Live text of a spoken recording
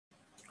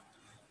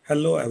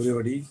Hello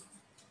everybody,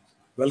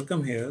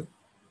 welcome here.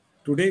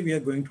 Today we are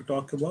going to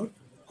talk about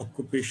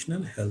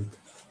occupational health.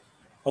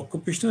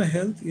 Occupational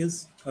health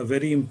is a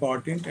very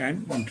important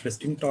and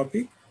interesting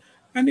topic,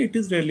 and it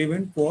is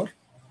relevant for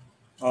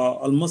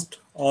almost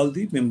all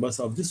the members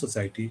of the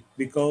society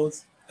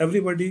because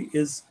everybody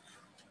is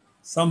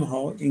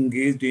somehow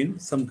engaged in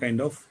some kind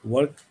of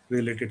work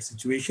related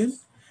situation.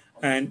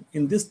 And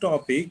in this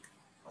topic,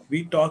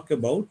 we talk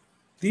about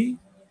the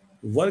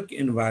work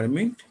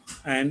environment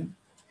and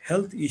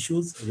health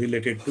issues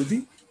related to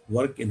the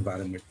work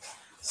environment.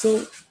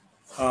 So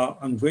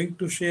I'm going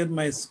to share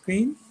my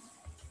screen,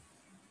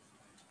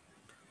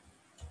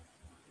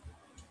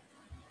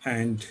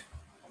 and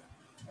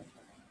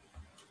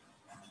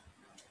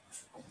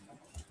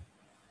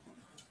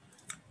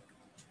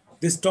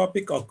this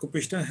topic,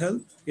 occupational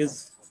health,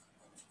 is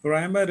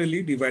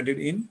primarily divided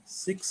in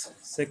 6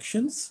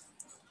 sections.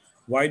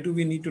 Why do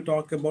we need to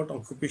talk about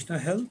occupational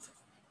health?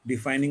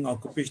 Defining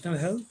occupational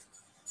health,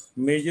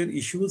 major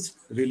issues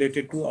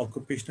related to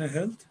occupational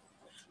health,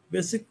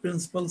 basic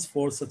principles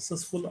for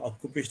successful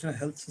occupational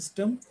health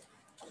system,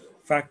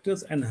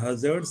 factors and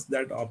hazards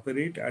that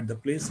operate at the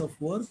place of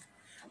work,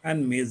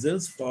 and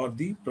measures for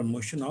the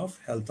promotion of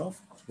health of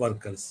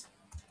workers.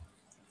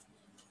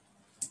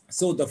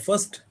 So the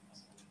first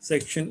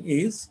section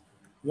is,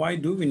 why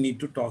do we need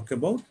to talk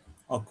about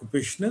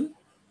occupational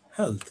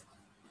health?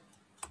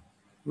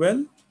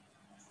 Well,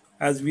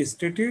 as we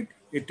stated,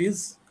 it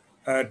is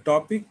a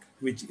topic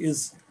which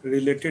is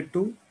related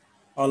to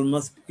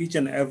almost each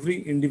and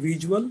every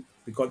individual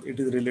because it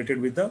is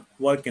related with the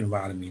work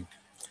environment.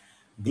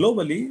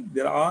 Globally,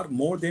 there are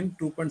more than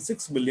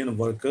 2.6 billion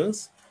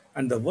workers,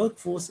 and the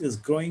workforce is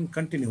growing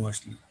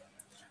continuously.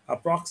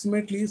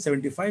 Approximately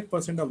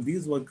 75% of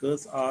these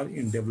workers are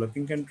in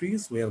developing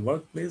countries where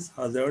workplace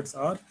hazards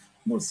are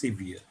more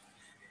severe.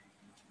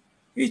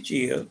 Each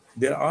year,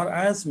 there are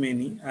as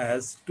many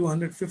as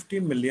 250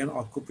 million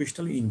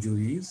occupational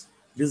injuries,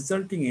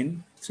 resulting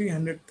in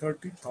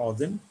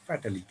 330,000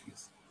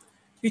 fatalities.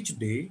 Each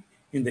day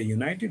in the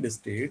United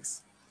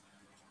States,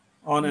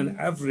 on an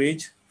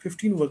average,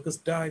 15 workers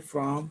die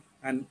from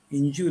an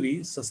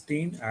injury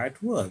sustained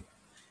at work.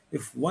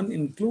 If one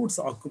includes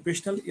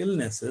occupational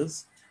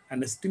illnesses,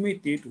 an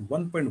estimated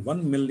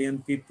 1.1 million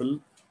people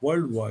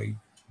worldwide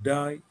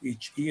die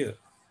each year.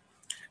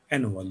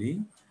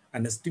 Annually,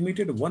 an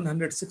estimated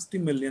 160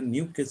 million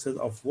new cases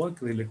of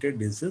work-related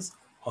disease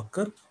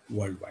occur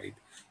worldwide.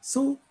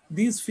 So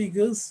these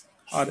figures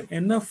are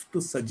enough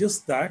to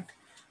suggest that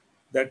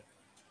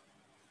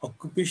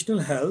occupational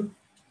health,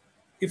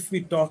 if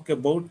we talk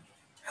about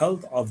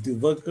health of the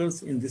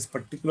workers in this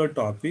particular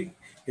topic,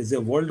 is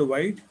a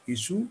worldwide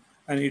issue,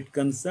 and it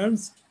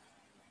concerns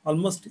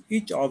almost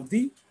each of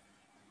the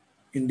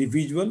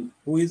individual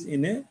who is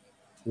in a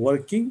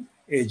working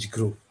age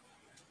group.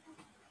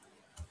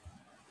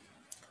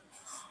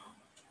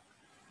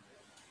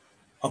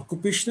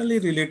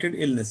 Occupationally related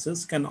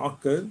illnesses can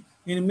occur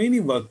in many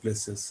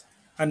workplaces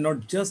and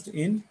not just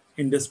in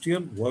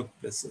industrial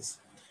workplaces.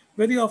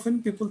 Very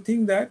often people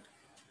think that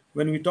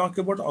when we talk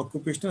about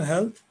occupational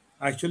health,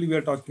 actually we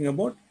are talking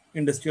about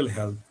industrial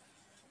health.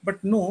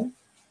 But no,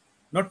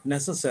 not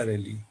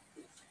necessarily.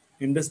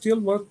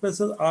 Industrial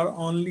workplaces are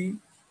only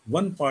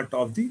one part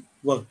of the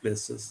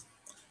workplaces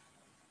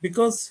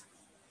because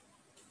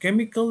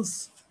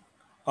chemicals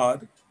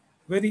are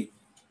very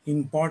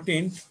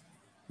important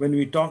when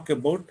we talk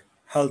about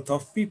health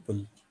of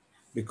people,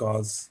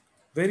 because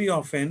very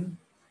often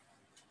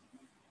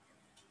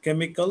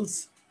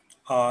chemicals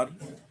are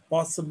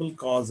possible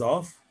cause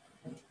of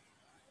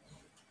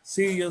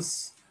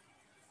serious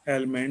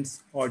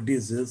ailments or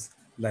disease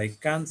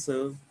like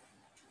cancer,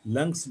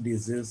 lungs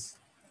disease,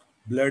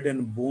 blood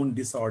and bone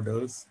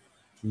disorders,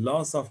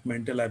 loss of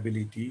mental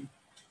ability,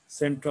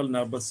 central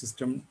nervous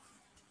system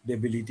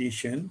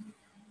debilitation,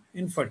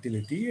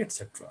 infertility,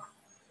 etc.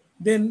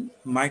 Then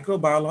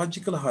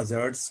microbiological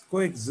hazards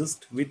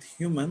coexist with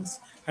humans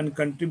and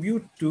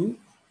contribute to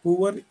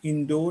poor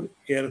indoor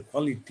air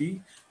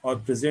quality or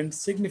present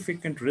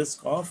significant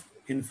risk of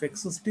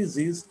infectious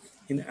disease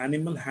in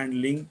animal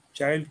handling,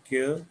 child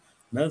care,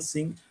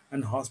 nursing,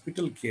 and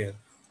hospital care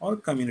or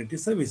community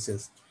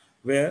services,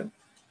 where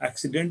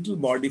accidental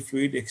body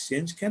fluid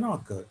exchange can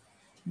occur.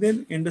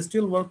 Then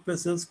industrial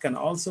workplaces can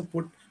also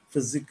put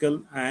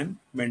physical and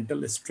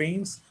mental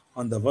strains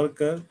on the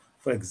worker.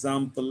 For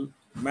example,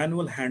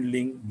 manual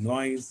handling,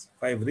 noise,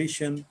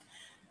 vibration,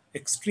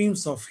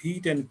 extremes of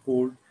heat and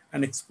cold,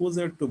 and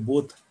exposure to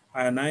both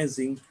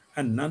ionizing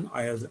and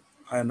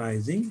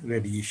non-ionizing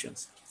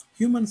radiations.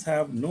 Humans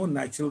have no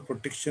natural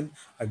protection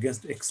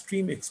against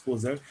extreme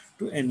exposure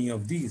to any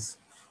of these.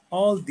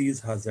 All these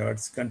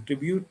hazards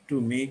contribute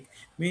to make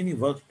many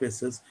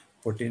workplaces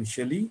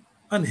potentially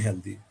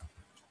unhealthy.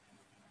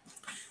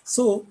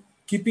 So,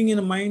 keeping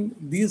in mind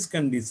these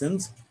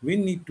conditions, we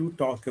need to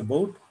talk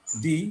about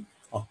the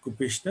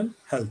occupational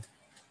health.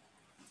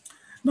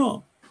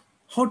 Now,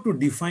 how to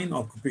define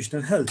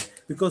occupational health?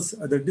 Because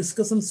the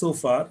discussion so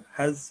far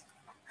has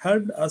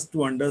helped us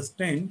to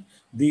understand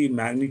the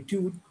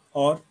magnitude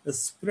or a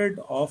spread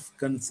of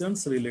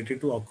concerns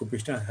related to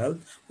occupational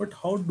health. But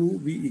how do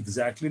we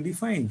exactly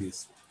define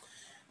this?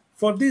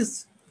 For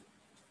this,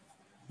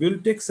 we'll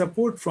take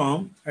support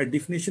from a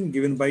definition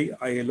given by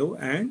ILO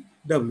and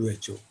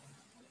WHO.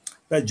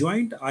 The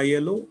joint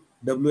ILO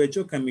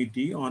WHO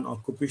Committee on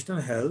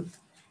Occupational Health,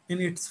 in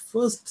its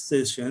first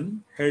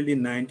session held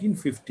in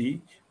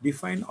 1950,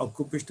 defined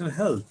occupational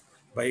health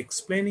by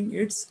explaining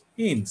its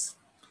aims.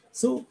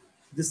 So,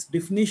 this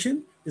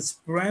definition is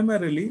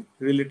primarily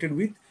related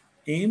with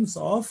aims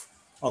of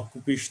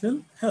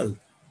occupational health.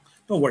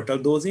 Now, what are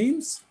those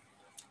aims?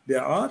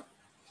 There are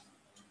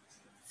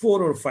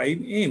four or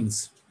five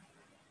aims.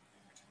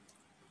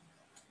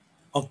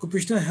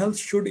 Occupational health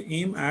should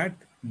aim at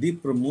the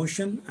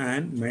promotion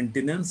and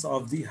maintenance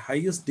of the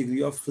highest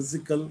degree of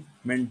physical,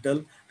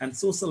 mental, and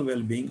social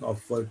well being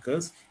of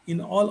workers in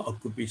all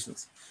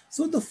occupations.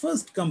 So, the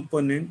first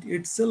component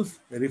itself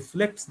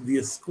reflects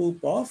the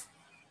scope of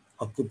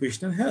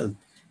occupational health.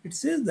 It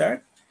says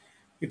that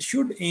it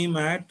should aim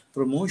at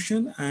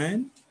promotion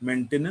and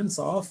maintenance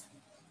of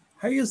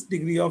highest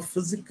degree of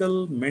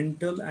physical,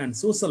 mental, and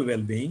social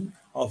well-being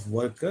of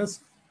workers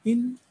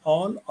in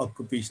all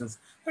occupations.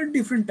 There are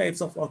different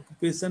types of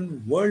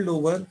occupation world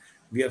over.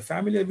 We are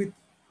familiar with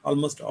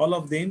almost all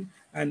of them,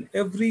 and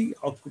every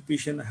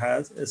occupation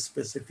has a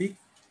specific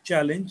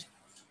challenge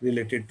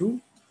related to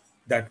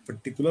that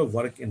particular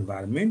work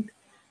environment.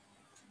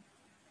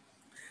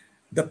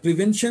 The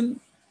prevention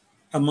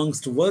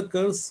amongst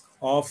workers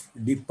of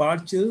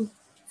departure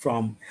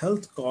from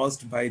health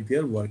caused by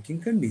their working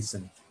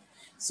condition.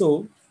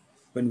 So,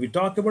 when we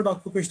talk about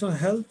occupational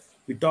health,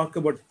 we talk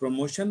about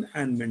promotion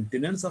and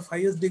maintenance of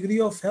highest degree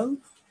of health.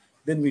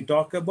 Then we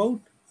talk about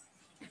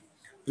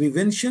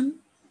prevention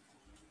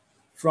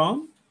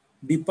from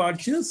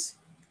departures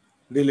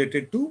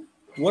related to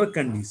work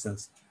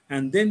conditions,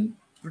 and then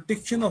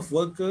protection of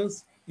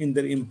workers in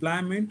their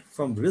employment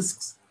from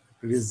risks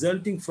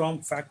resulting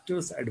from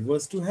factors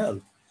adverse to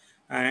health,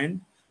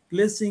 and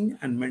placing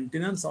and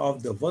maintenance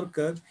of the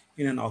worker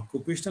in an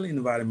occupational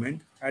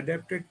environment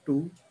adapted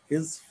to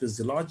his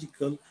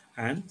physiological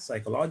and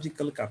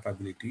psychological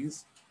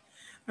capabilities.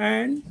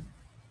 And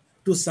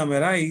to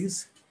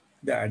summarize,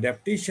 the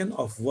adaptation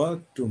of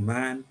work to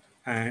man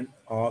and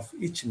of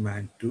each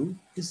man to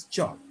his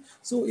job.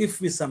 So,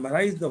 if we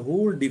summarize the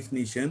whole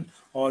definition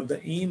or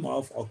the aim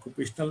of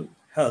occupational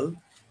health,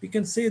 we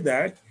can say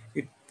that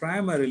it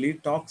primarily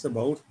talks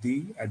about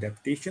the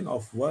adaptation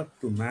of work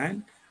to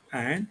man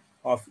and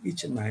of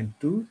each man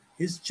to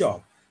his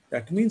job.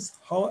 That means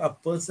how a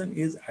person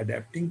is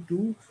adapting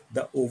to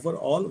the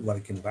overall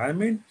work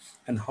environment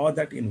and how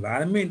that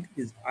environment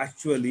is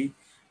actually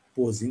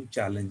posing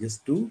challenges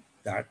to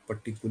that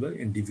particular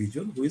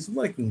individual who is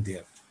working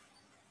there.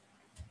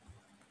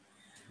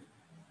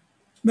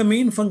 The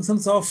main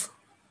functions of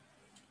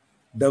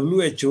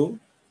WHO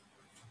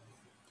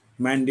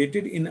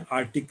mandated in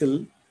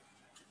Article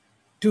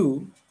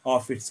 2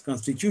 of its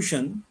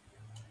constitution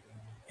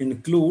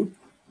include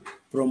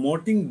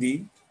promoting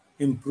the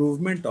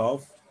improvement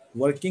of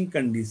working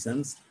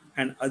conditions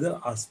and other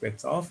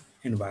aspects of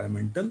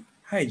environmental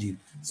hygiene.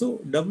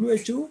 So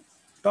WHO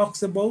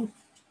talks about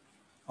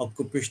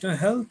occupational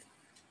health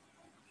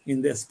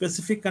in the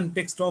specific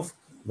context of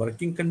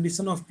working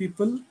condition of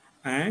people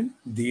and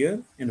their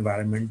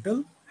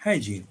environmental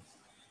hygiene.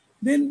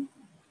 Then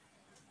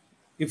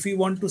if we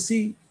want to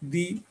see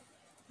the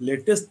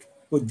latest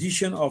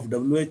position of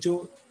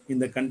WHO in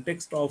the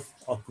context of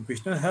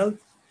occupational health,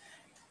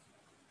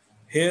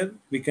 here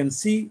we can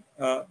see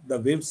the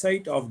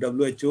website of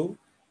WHO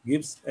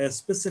gives a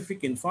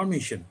specific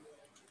information.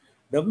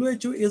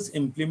 WHO is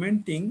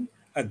implementing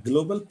a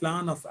global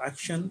plan of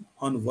action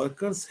on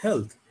workers'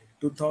 health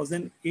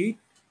 2008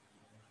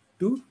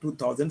 to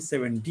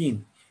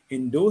 2017,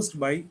 endorsed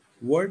by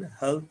World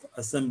Health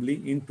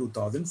Assembly in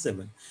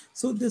 2007.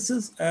 So this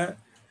is a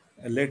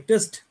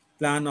latest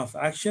plan of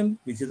action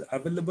which is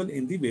available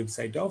in the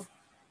website of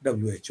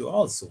WHO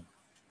also.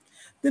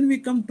 Then we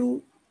come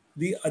to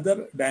the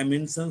other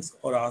dimensions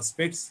or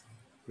aspects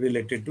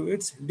related to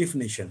its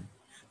definition.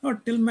 Now,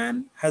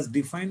 Tillman has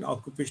defined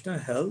occupational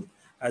health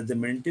as the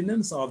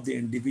maintenance of the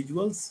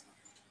individual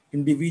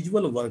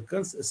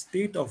workers'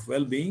 state of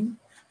well-being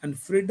and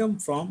freedom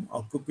from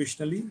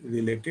occupationally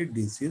related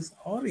disease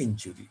or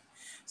injury.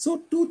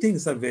 So, two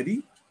things are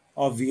very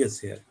obvious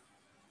here.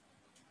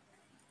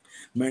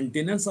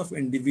 Maintenance of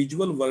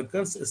individual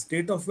workers'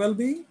 state of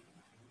well-being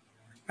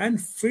and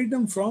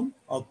freedom from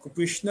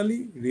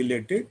occupationally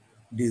related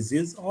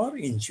disease or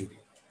injury.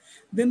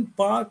 Then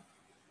part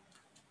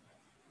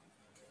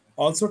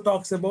also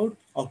talks about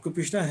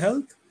occupational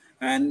health,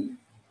 and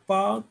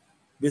part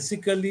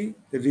basically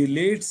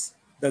relates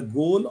the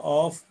goal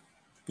of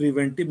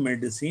preventive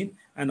medicine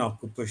and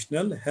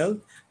occupational health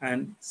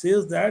and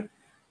says that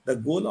the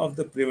goal of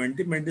the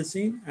preventive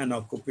medicine and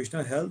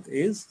occupational health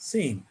is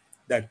same,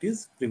 that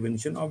is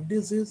prevention of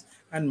disease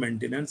and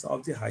maintenance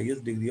of the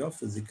highest degree of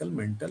physical,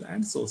 mental,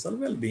 and social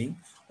well-being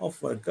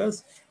of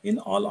workers in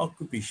all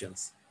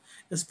occupations.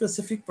 A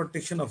specific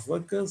protection of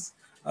workers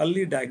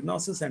early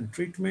diagnosis and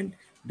treatment,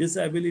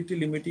 disability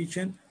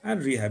limitation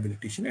and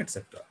rehabilitation,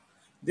 etc.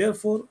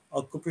 Therefore,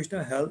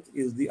 occupational health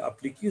is the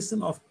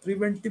application of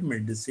preventive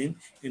medicine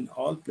in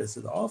all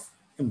places of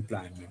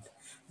employment.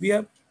 We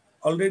have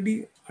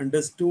already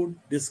understood,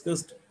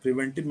 discussed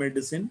preventive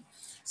medicine.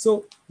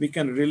 So we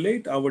can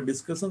relate our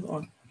discussions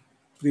on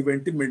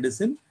preventive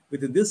medicine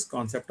with this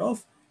concept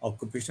of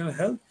occupational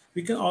health.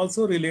 We can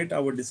also relate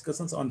our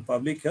discussions on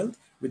public health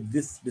with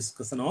this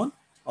discussion on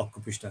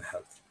occupational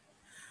health.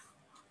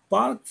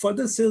 Park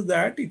further says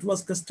that it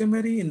was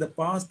customary in the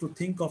past to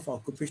think of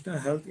occupational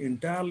health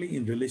entirely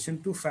in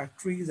relation to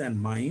factories and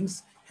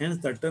mines, hence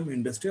the term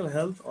industrial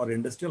health or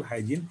industrial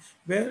hygiene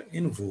were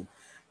in vogue.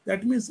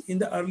 That means in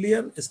the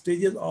earlier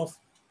stages of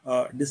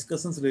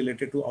discussions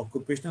related to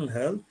occupational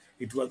health,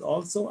 it was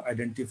also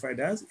identified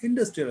as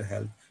industrial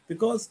health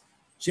because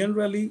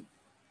generally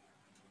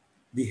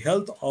the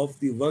health of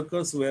the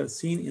workers were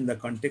seen in the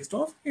context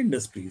of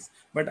industries.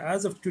 But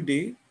as of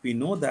today, we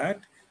know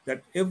that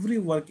every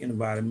work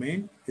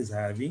environment is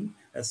having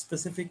a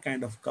specific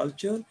kind of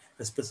culture,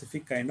 a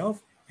specific kind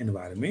of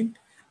environment,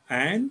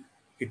 and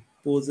it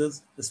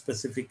poses a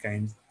specific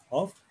kinds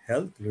of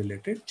health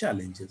related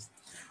challenges.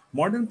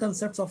 Modern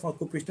concepts of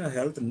occupational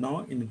health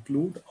now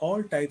include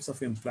all types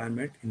of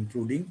employment,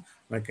 including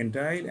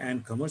mercantile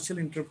and commercial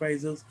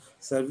enterprises,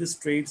 service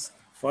trades,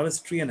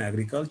 forestry and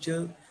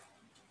agriculture,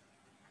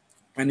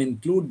 and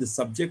include the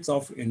subjects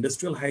of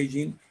industrial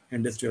hygiene,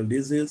 industrial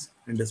disease,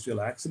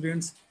 industrial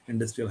accidents,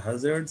 industrial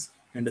hazards,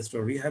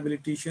 industrial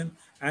rehabilitation,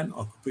 and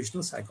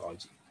occupational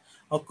psychology.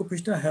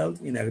 Occupational health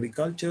in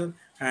agriculture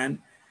and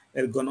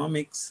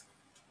ergonomics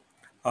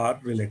are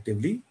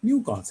relatively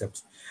new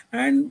concepts.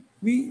 And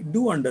we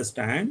do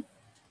understand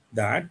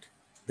that,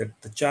 that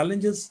the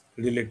challenges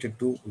related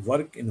to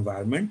work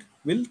environment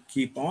will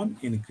keep on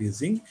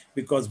increasing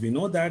because we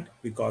know that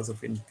because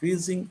of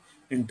increasing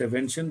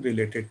intervention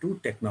related to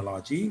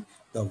technology,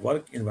 the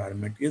work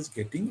environment is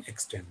getting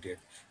extended.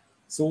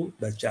 So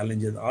the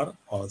challenges are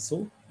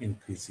also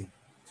increasing.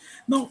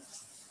 Now,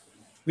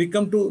 we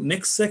come to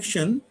next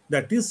section,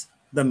 that is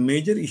the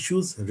major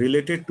issues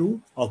related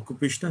to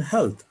occupational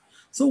health.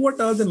 So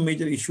what are the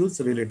major issues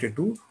related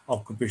to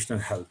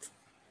occupational health?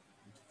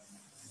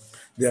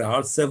 There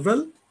are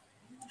several.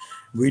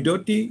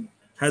 Vidoti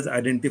has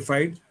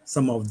identified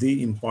some of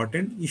the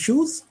important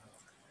issues.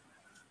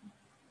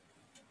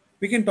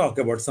 We can talk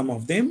about some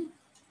of them.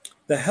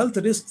 The health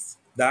risks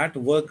that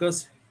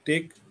workers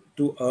take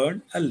to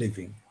earn a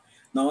living.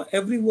 Now,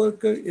 every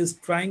worker is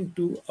trying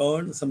to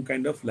earn some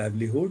kind of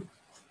livelihood,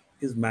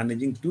 is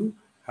managing to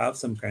have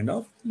some kind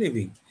of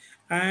living.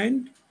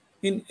 And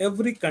in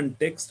every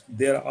context,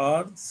 there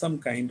are some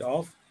kind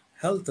of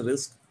health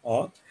risk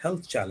or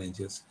health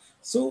challenges.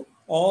 So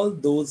all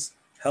those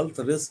health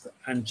risks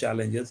and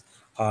challenges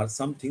are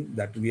something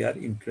that we are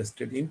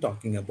interested in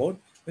talking about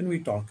when we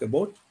talk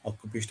about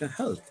occupational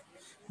health.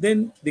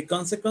 Then the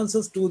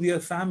consequences to their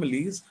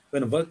families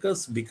when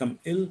workers become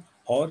ill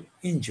or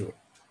injured.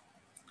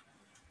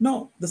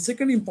 Now, the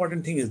second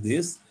important thing is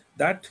this,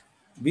 that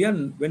we are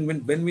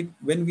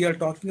when we are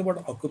talking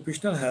about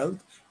occupational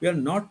health, we are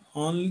not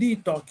only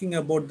talking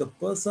about the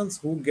persons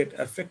who get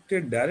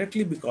affected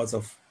directly because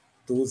of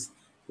those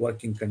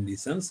working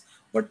conditions,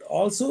 but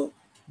also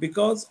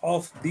because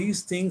of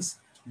these things,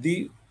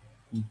 the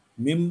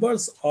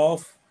members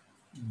of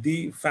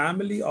the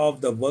family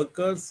of the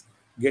workers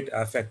get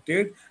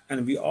affected,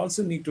 and we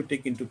also need to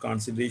take into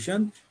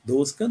consideration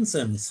those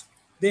concerns.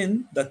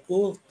 Then the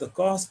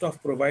cost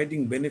of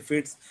providing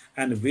benefits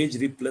and wage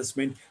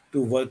replacement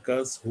to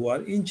workers who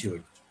are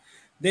injured.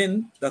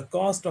 Then the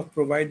cost of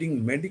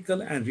providing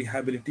medical and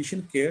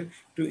rehabilitation care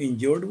to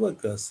injured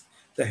workers.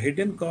 The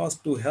hidden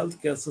cost to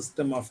healthcare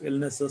system of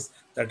illnesses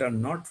that are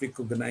not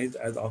recognized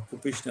as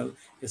occupational,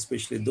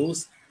 especially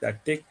those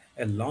that take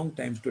a long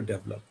time to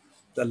develop.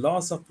 The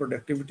loss of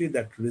productivity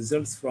that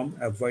results from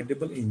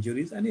avoidable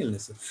injuries and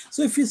illnesses.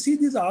 So if you see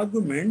these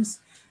arguments,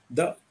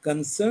 the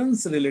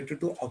concerns related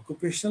to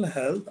occupational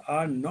health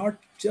are not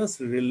just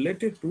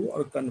related to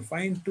or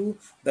confined to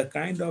the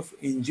kind of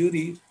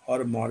injury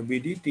or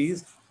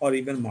morbidities or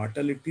even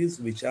mortalities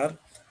which are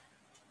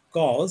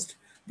caused,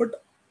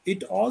 but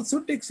it also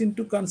takes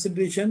into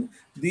consideration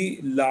the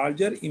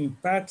larger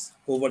impacts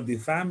over the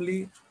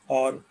family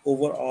or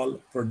overall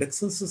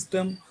production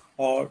system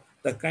or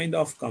the kind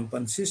of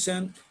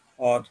compensation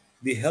or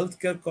the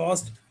healthcare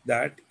cost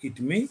that it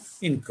may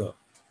incur.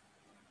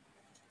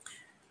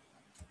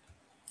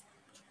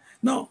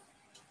 Now,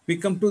 we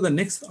come to the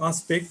next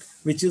aspect,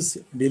 which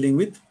is dealing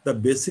with the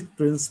basic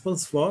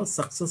principles for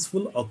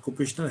successful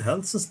occupational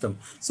health system.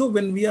 So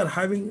when we are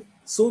having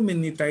so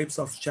many types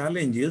of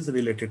challenges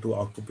related to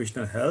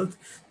occupational health,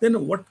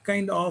 then what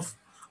kind of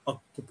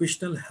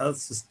occupational health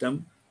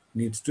system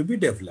needs to be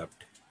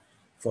developed?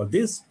 For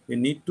this, we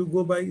need to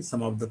go by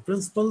some of the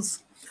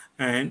principles,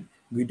 and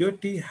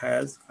Guidotti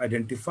has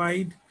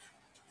identified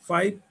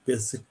 5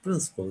 basic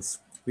principles,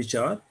 which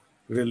are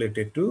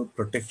related to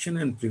protection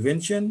and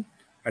prevention,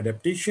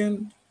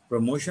 adaptation,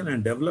 promotion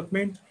and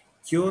development,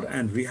 cure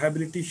and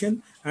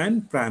rehabilitation,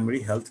 and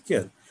primary health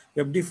care.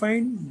 We have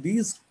defined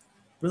these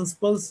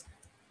principles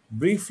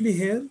briefly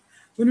here.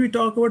 When we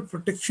talk about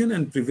protection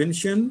and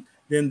prevention,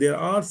 then there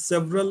are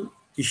several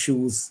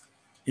issues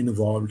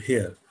involved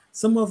here.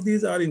 Some of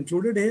these are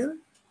included here.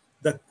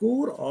 The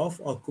core of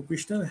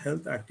occupational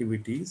health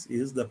activities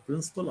is the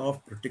principle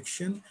of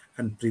protection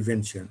and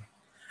prevention,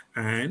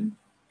 and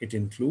it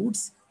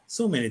includes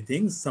so many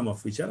things, some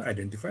of which are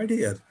identified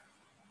here.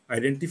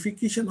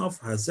 Identification of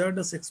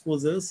hazardous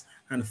exposures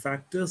and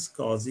factors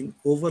causing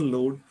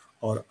overload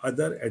or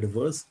other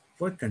adverse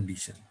work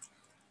condition.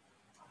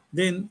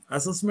 Then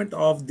assessment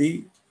of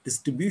the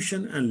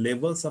distribution and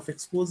levels of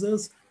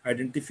exposures,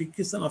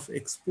 identification of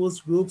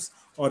exposed groups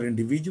or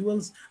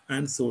individuals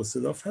and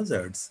sources of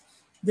hazards.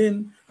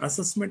 Then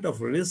assessment of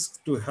risks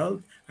to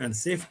health and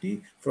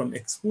safety from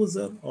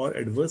exposure or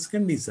adverse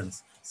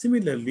conditions.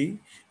 Similarly,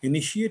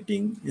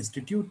 initiating,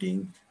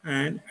 instituting,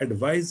 and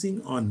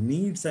advising on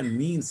needs and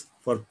means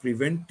for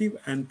preventive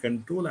and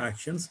control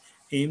actions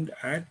aimed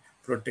at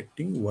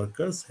protecting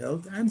workers'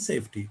 health and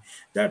safety.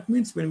 That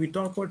means when we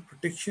talk about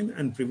protection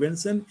and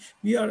prevention,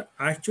 we are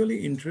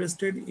actually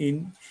interested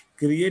in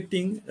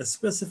creating a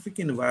specific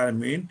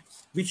environment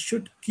which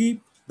should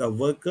keep the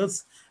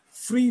workers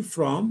free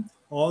from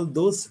all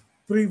those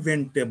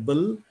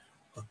preventable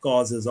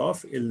causes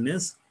of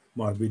illness,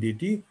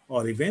 morbidity,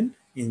 or even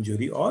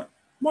injury or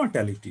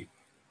mortality.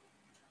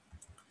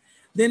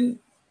 Then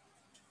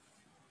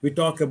we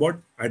talk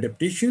about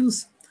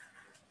adaptations.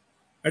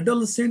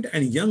 Adolescent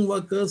and young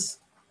workers,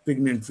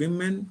 pregnant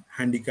women,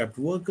 handicapped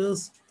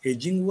workers,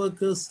 aging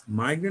workers,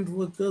 migrant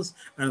workers,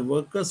 and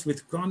workers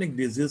with chronic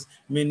disease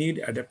may need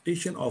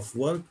adaptation of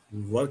work,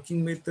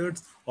 working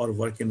methods, or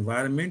work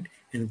environment,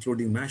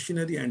 including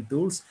machinery and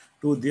tools,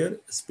 to their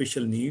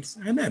special needs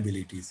and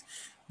abilities.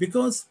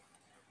 Because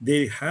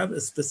they have a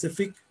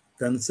specific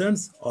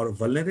concerns or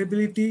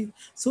vulnerability,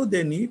 so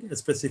they need a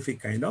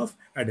specific kind of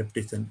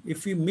adaptation.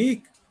 If we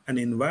make an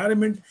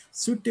environment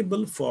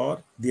suitable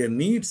for their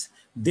needs,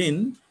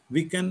 then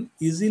we can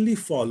easily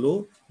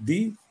follow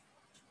the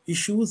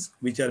issues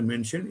which are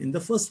mentioned in the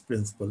first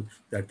principle,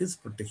 that is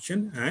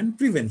protection and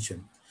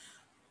prevention.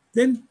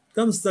 Then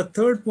comes the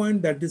third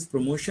point, that is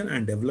promotion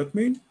and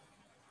development.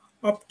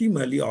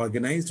 Optimally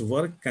organized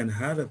work can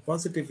have a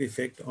positive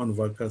effect on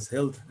workers'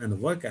 health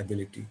and work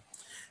ability.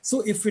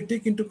 So, if we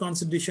take into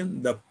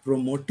consideration the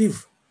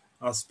promotive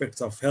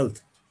aspects of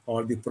health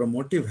or the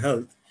promotive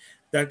health,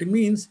 that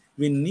means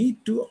we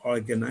need to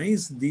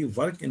organize the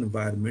work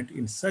environment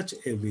in such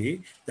a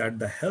way that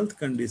the health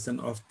condition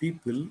of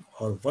people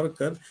or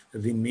worker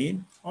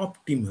remain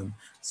optimum,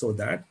 so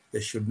that they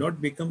should not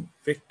become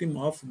victim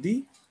of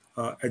the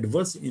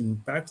adverse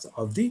impacts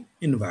of the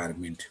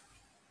environment.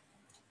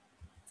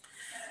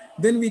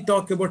 Then we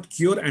talk about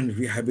cure and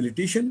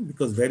rehabilitation,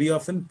 because very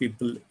often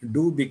people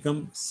do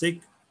become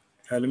sick,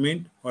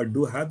 ailment, or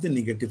do have the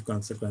negative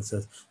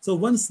consequences. So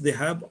once they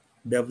have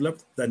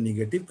developed the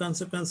negative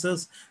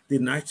consequences, the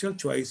natural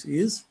choice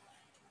is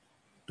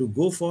to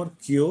go for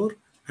cure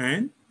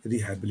and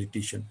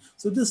rehabilitation.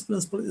 So this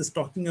principle is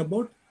talking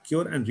about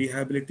cure and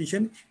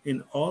rehabilitation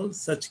in all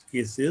such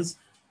cases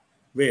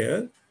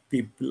where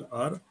people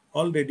are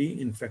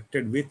already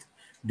infected with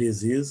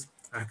disease,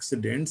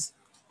 accidents,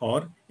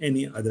 or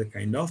any other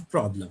kind of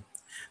problem.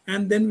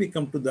 And then we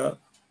come to the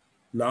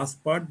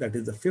last part, that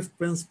is the fifth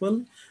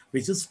principle,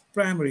 which is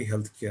primary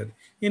health care.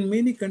 In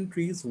many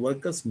countries,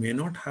 workers may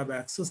not have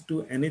access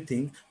to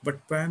anything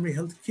but primary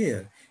health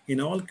care. In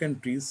all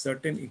countries,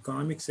 certain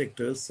economic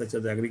sectors such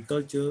as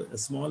agriculture,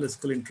 small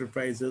scale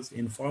enterprises,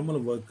 informal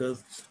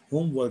workers,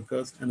 home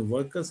workers, and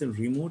workers in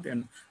remote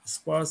and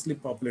sparsely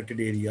populated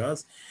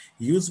areas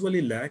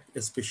usually lack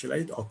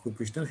specialized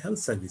occupational health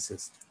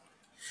services.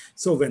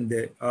 So when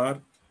they are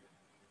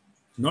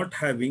not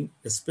having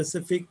a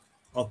specific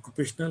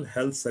occupational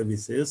health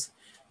services,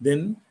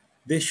 then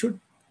they should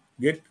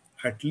get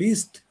at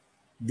least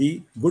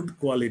the good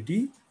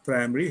quality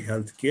primary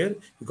health care,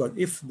 because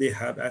if they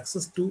have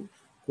access to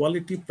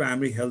quality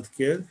primary health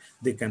care,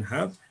 they can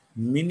have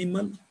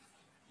minimal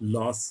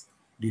loss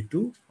due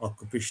to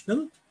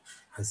occupational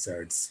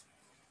hazards.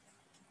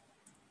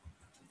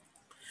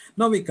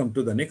 Now we come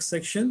to the next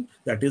section,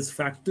 that is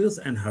factors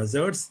and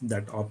hazards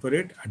that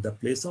operate at the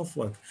place of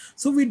work.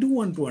 So we do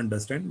want to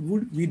understand,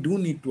 we do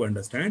need to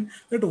understand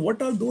that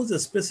what are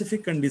those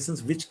specific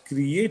conditions which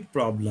create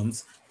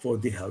problems for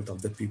the health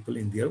of the people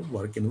in their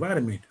work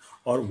environment,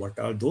 or what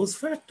are those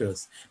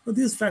factors. Now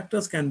these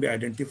factors can be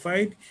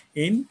identified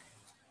in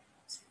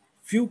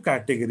few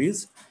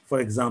categories. For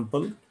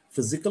example,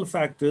 physical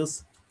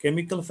factors,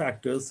 chemical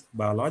factors,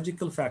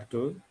 biological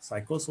factor,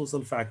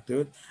 psychosocial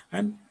factor,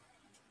 and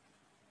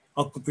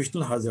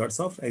occupational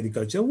hazards of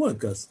agriculture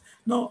workers.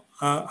 Now,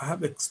 I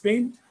have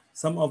explained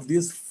some of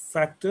these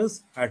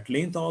factors at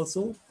length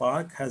also.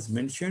 Park has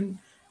mentioned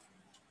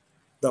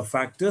the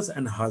factors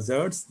and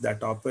hazards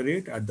that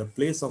operate at the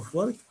place of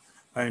work,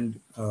 and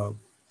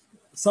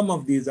some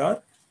of these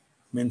are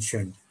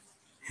mentioned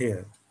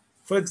here.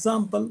 For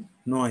example,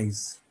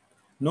 noise.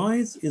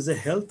 Noise is a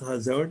health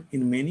hazard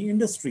in many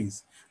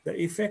industries.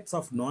 The effects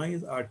of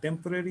noise are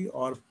temporary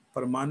or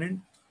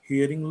permanent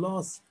hearing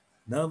loss,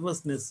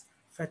 nervousness,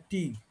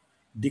 fatigue,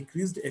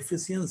 decreased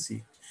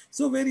efficiency.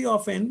 So, very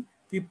often,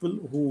 people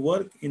who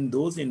work in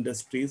those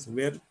industries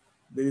where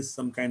there is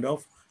some kind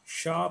of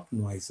sharp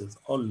noises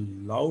or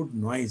loud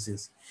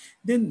noises,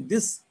 then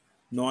this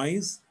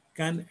noise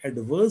can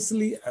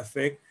adversely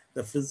affect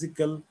the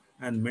physical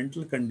and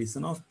mental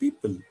condition of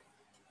people.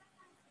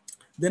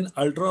 Then,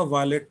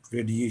 ultraviolet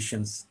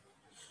radiations.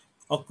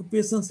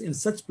 Occupations in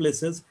such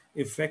places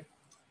affect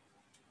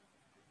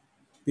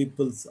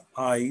people's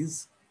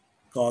eyes,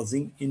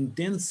 causing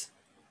intense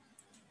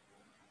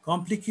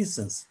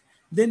complications.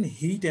 Then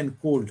heat and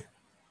cold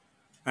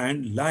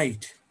and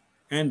light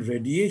and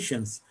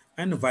radiations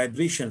and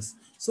vibrations.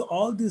 So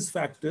all these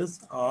factors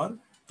are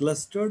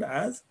clustered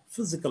as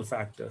physical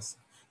factors.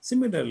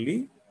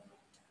 Similarly,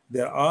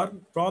 there are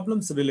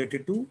problems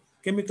related to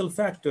chemical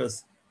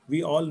factors.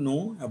 We all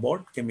know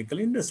about chemical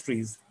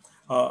industries.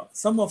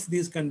 Some of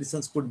these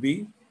conditions could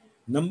be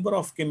number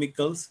of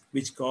chemicals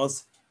which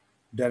cause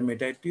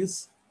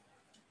dermatitis,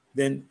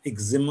 then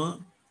eczema,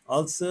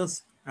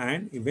 ulcers,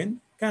 and even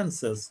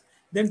cancers.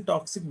 Then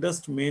toxic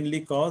dust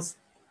mainly cause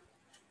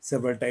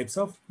several types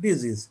of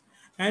disease.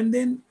 And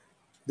then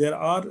there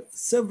are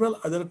several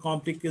other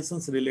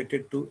complications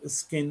related to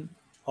skin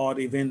or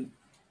even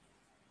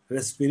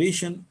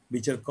respiration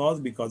which are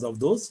caused because of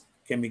those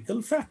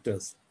chemical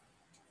factors.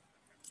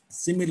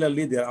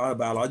 Similarly, there are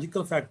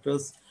biological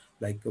factors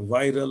like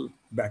viral,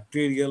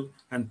 bacterial,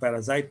 and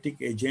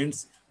parasitic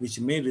agents which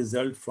may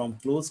result from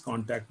close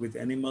contact with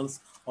animals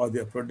or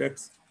their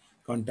products,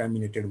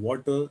 contaminated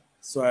water,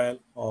 soil,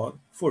 or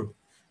food.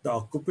 The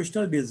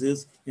occupational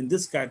diseases in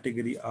this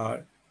category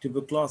are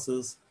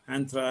tuberculosis,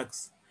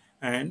 anthrax,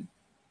 and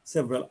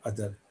several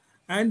other.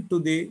 And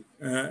today,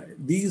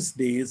 these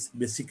days,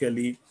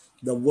 basically,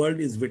 the world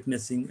is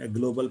witnessing a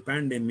global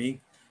pandemic,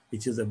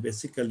 which is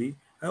basically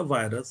a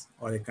virus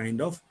or a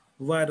kind of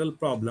viral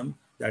problem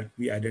that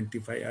we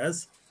identify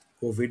as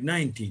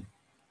COVID-19.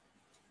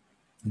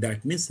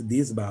 That means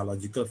these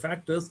biological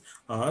factors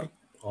are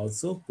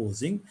also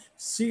posing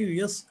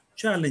serious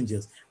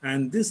challenges.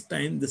 And this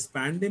time, this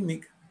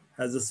pandemic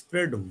has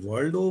spread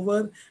world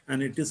over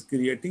and it is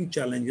creating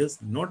challenges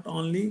not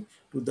only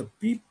to the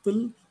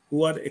people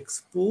who are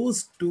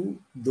exposed to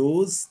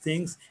those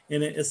things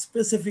in a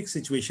specific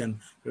situation,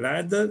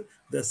 rather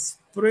the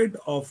spread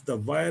of the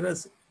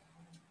virus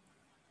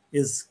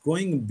is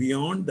going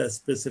beyond the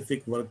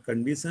specific work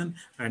condition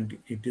and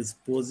it is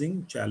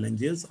posing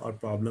challenges or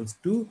problems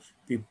to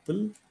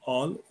people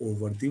all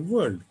over the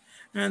world.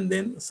 And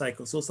then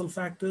psychosocial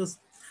factors,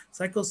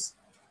 psychos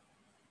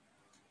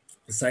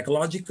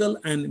psychological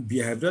and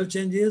behavioral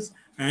changes,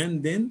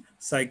 and then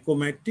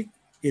psychomatic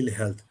ill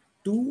health.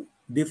 Two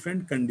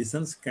different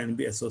conditions can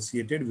be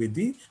associated with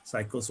the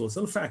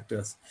psychosocial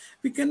factors.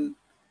 We can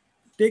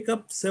take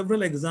up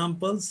several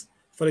examples.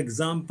 For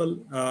example,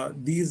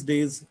 these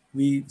days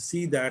we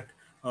see that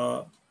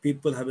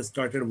people have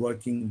started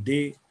working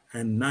day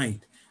and night.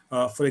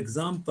 For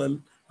example,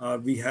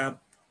 we have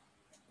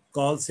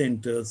call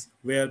centers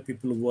where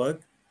people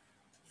work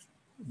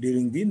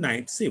during the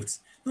night shifts.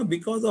 Now,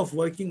 because of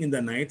working in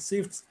the night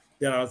shifts,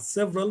 there are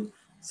several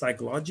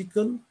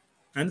psychological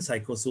and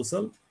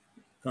psychosocial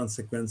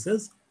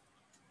consequences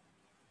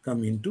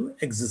come into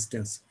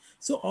existence.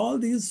 So all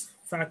these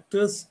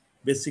factors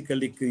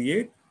basically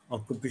create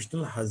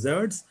occupational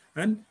hazards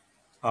and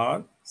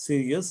are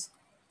serious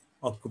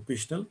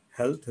occupational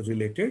health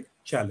related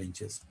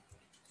challenges.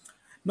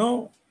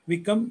 Now we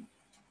come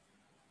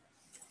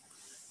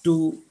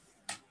to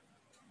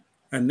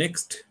a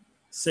next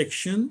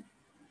section,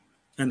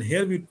 and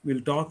here we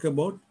will talk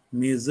about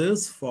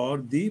measures for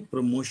the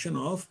promotion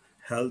of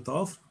health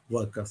of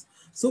workers.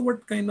 So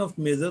what kind of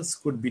measures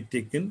could be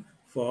taken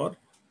for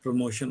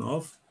promotion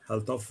of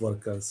health of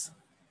workers?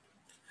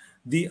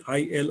 The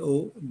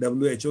ILO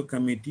WHO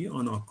Committee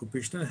on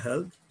Occupational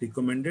Health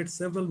recommended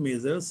several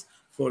measures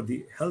for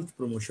the health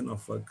promotion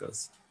of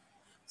workers.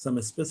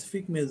 Some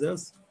specific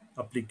measures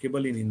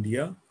applicable in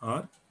India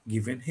are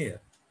given here.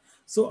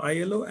 So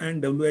ILO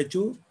and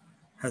WHO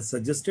has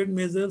suggested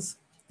measures.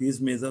 These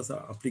measures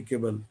are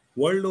applicable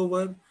world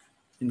over,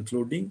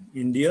 including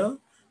India.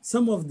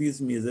 Some of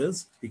these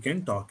measures we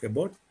can talk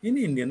about in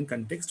Indian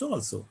context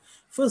also.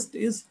 First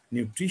is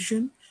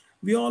nutrition.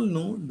 We all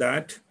know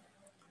that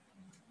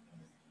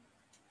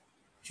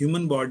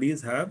human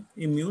bodies have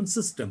immune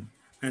system,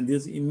 and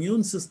these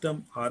immune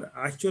system are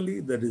actually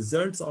the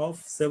results of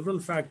several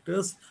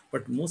factors,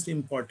 but most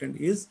important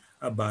is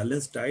a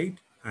balanced diet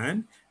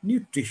and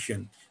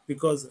nutrition,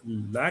 because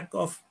lack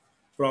of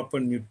proper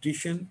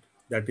nutrition,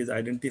 that is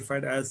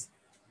identified as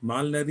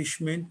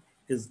malnourishment,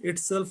 is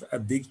itself a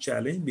big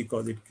challenge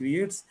because it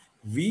creates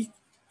weak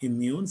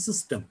immune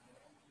system.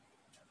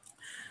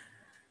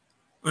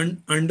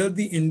 Under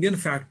the Indian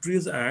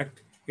Factories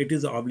Act, it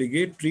is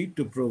obligatory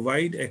to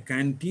provide a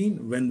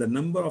canteen when the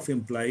number of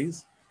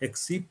employees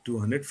exceed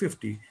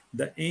 250.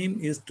 The aim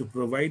is to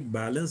provide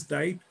balanced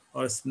diet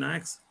or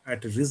snacks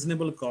at a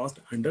reasonable cost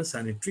under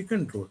sanitary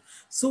control.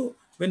 So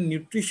when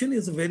nutrition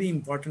is a very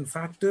important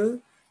factor,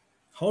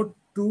 how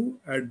to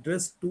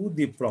address to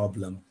the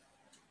problem.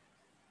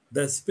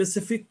 The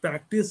specific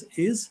practice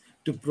is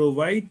to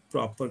provide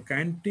proper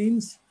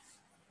canteens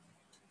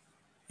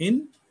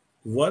in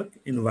work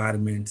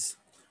environments,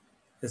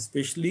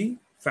 especially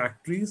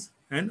factories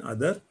and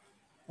other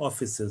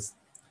offices.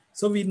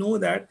 So we know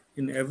that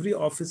in every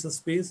office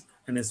space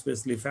and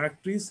especially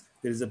factories,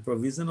 there is a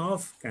provision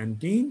of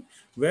canteen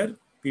where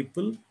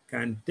people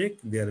can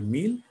take their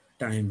meal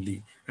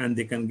timely and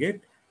they can get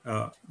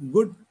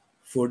good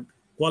food,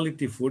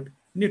 quality food,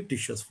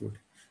 nutritious food.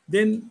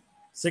 Then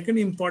second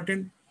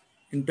important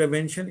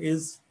intervention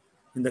is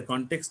in the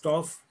context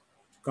of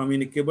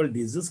communicable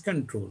disease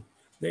control.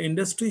 The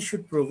industry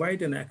should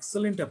provide an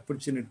excellent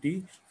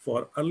opportunity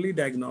for early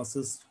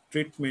diagnosis,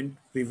 treatment,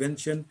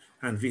 prevention,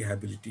 and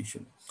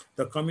rehabilitation.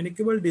 The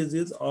communicable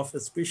diseases of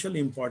special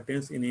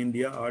importance in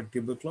India are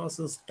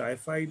tuberculosis,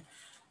 typhoid,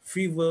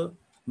 fever,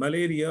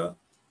 malaria,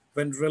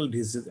 venereal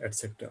disease,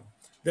 etc.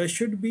 There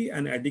should be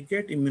an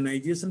adequate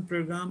immunization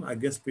program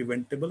against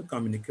preventable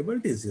communicable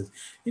disease.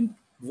 In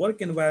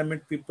work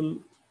environment, people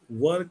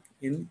work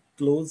in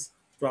close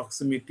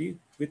proximity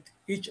with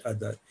each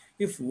other.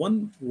 If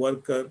one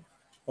worker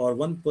or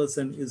one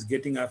person is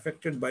getting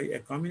affected by a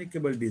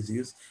communicable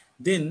disease,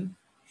 then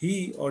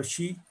he or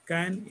she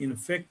can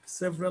infect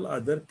several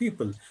other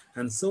people.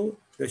 And so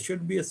there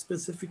should be a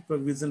specific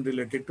provision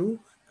related to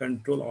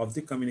control of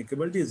the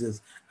communicable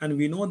disease. And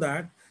we know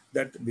that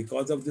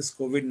because of this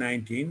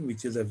COVID-19,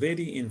 which is a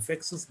very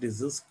infectious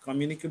disease,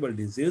 communicable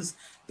disease,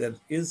 there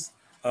is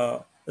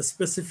a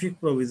specific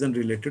provision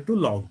related to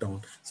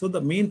lockdown. So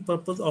the main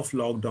purpose of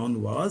lockdown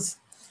was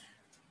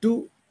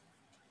to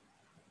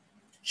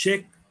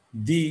check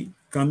the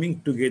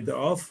coming together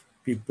of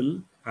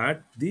people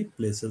at the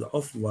places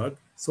of work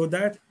so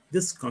that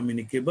this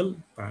communication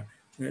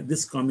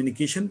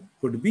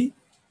could be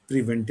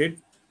prevented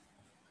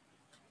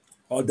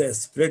or the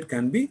spread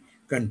can be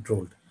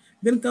controlled.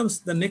 Then comes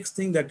the next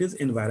thing, that is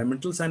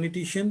environmental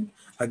sanitation.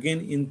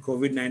 Again, in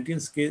COVID-19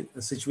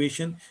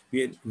 situation,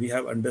 we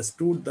have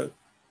understood the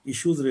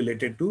issues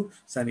related to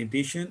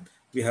sanitation.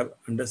 We have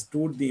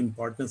understood the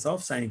importance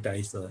of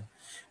sanitizer.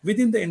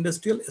 Within the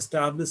industrial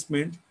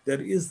establishment,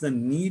 there is the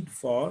need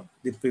for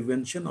the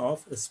prevention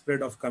of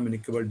spread of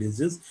communicable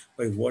disease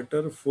by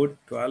water, food,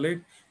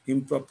 toilet,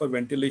 improper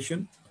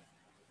ventilation,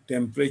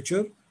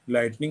 temperature,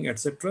 lightning,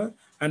 etc.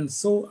 And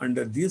so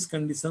under these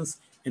conditions,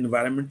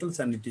 environmental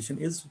sanitation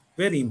is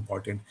very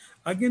important.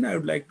 Again, I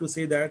would like to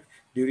say that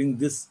during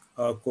this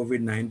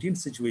COVID-19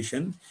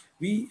 situation,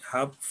 we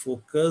have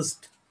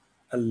focused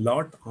a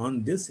lot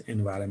on this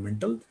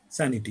environmental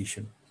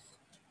sanitation.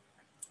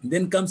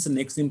 Then comes the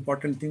next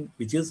important thing,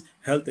 which is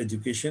health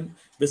education.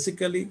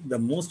 Basically, the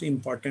most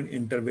important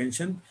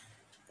intervention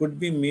could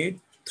be made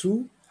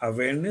through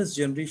awareness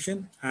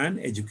generation and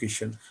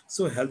education.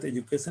 So health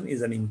education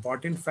is an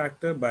important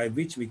factor by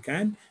which we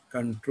can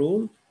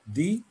control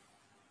the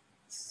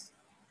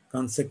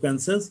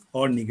consequences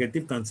or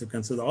negative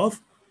consequences of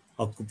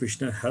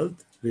occupational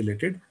health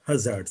related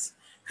hazards.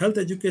 Health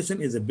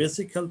education is a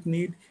basic health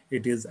need.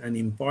 It is an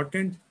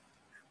important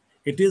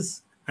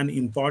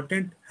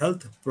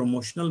health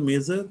promotional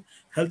measure.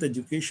 Health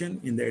education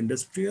in the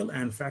industrial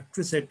and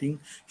factory setting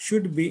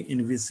should be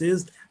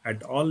envisaged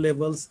at all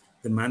levels: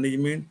 the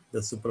management,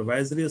 the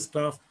supervisory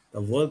staff,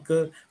 the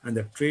worker, and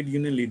the trade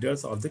union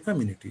leaders of the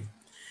community.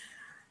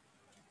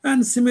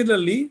 And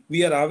similarly,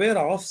 we are aware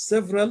of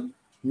several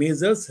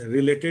measures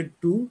related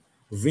to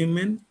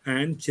women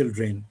and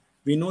children.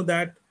 We know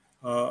that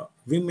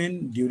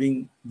women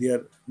during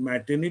their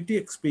maternity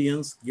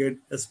experience get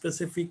a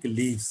specific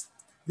leaves.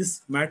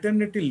 This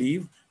maternity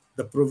leave,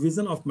 the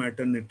provision of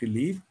maternity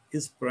leave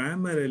is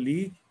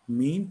primarily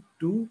meant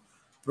to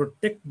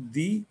protect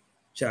the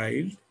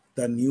child,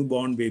 the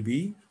newborn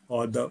baby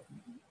or the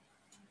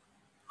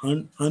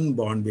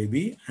unborn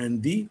baby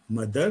and the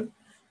mother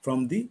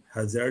from the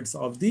hazards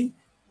of the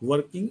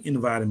working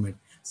environment.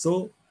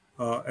 So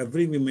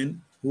every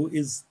woman who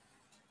is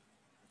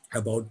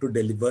about to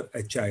deliver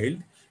a child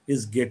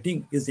is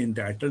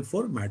entitled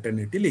for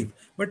maternity leave.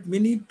 But we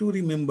need to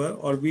remember,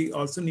 or we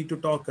also need to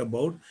talk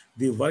about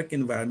the work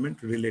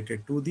environment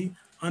related to the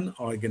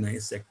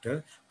unorganized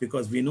sector,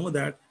 because we know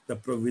that the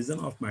provision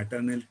of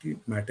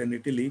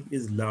maternity leave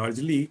is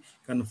largely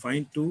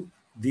confined to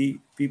the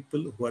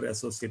people who are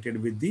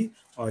associated with the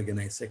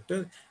organized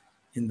sector.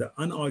 In the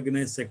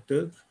unorganized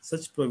sector,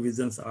 such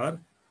provisions are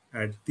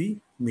at the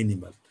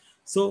minimal.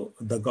 So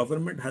the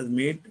government has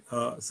made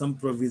some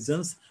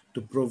provisions to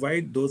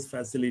provide those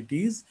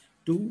facilities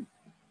to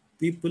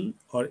people,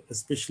 or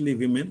especially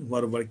women who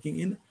are working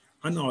in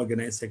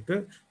unorganized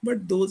sector,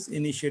 but those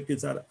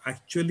initiatives are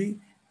actually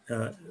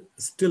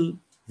still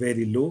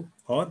very low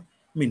or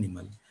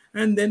minimal.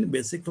 And then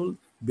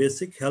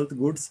basic health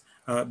goods.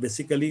 I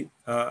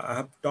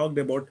have talked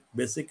about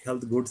basic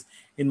health goods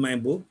in my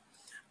book,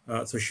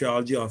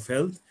 Sociology of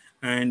Health,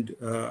 and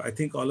I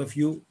think all of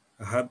you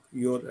have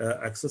your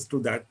access to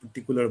that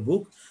particular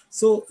book.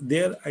 So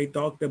there I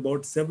talked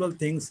about several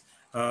things,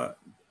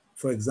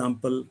 for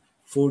example,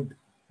 food,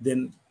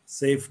 then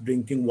safe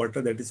drinking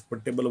water, that is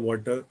potable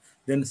water,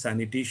 then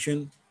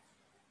sanitation,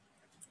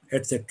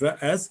 etc.,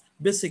 as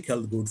basic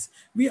health goods.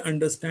 We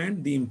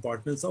understand the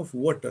importance of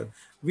water.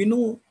 We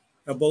know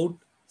about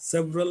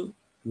several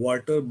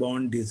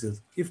waterborne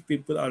diseases. If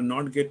people are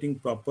not getting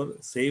proper,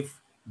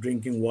 safe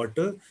drinking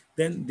water,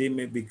 then they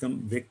may become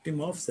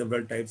victim of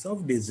several types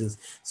of disease.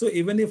 So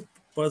even if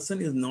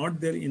person is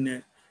not there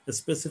in a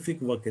specific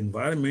work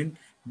environment,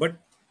 but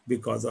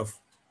because of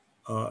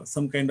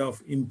some kind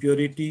of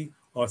impurity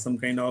or some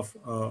kind of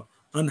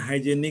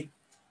unhygienic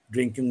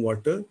drinking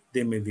water,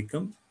 they may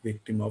become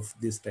victim of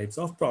these types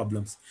of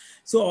problems.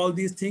 So all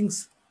these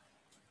things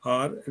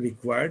are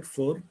required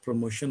for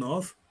promotion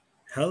of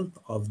health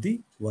of the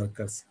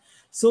workers.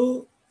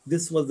 So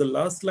this was the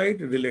last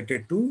slide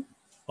related to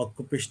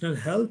occupational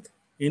health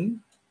in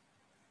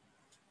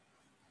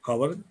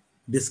our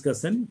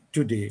discussion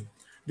today.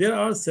 There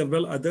are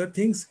several other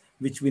things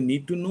which we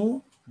need to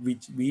know,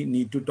 which we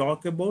need to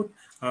talk about.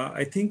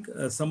 I think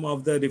some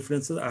of the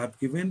references I have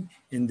given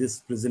in this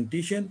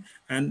presentation,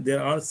 and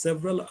there are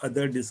several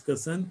other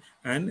discussion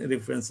and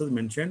references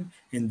mentioned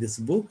in this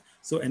book.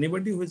 So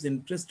anybody who is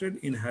interested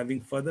in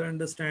having further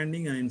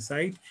understanding and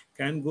insight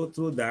can go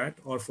through that,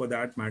 or for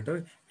that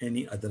matter,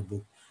 any other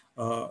book.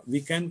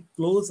 We can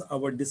close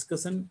our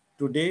discussion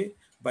today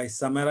by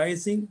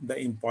summarizing the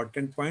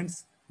important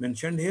points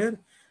mentioned here.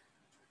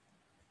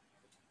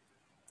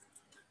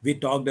 We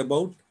talked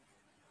about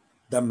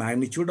the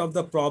magnitude of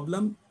the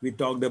problem. We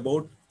talked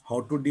about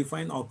how to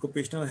define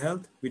occupational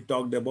health. We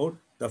talked about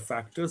the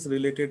factors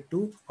related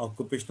to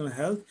occupational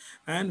health.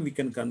 And we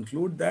can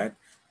conclude that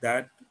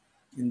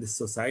in the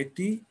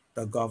society,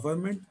 the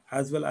government,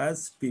 as well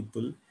as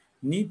people,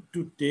 need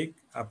to take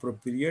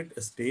appropriate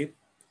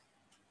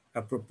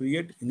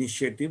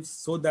initiatives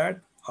so that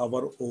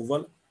our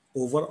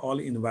overall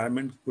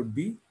environment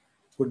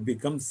could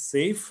become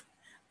safe,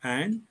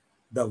 and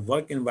the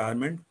work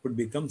environment could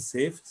become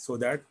safe, so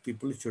that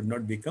people should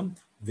not become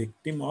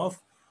victim of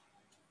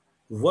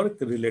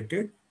work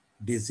related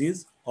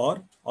disease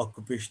or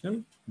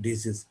occupational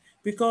disease,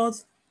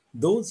 because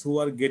those who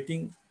are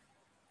getting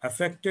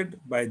affected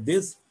by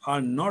this are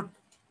not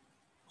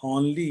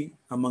only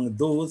among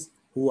those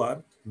who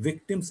are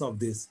victims of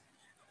this.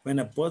 When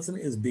a person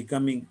is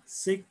becoming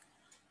sick,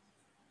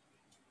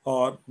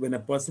 or when a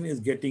person is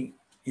getting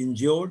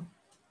injured,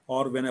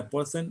 or when a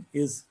person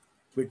is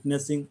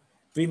witnessing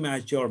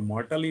premature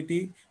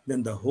mortality,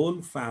 then the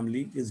whole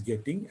family is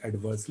getting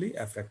adversely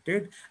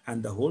affected,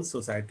 and the whole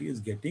society is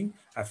getting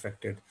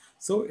affected.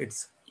 So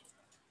it's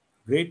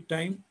great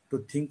time to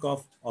think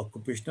of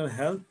occupational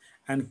health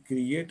and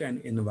create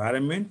an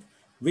environment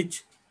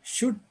which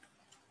should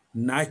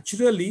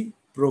naturally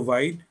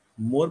provide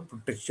more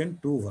protection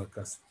to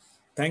workers.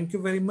 Thank you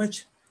very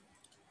much.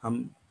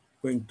 I'm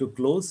going to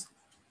close.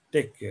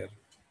 Take care.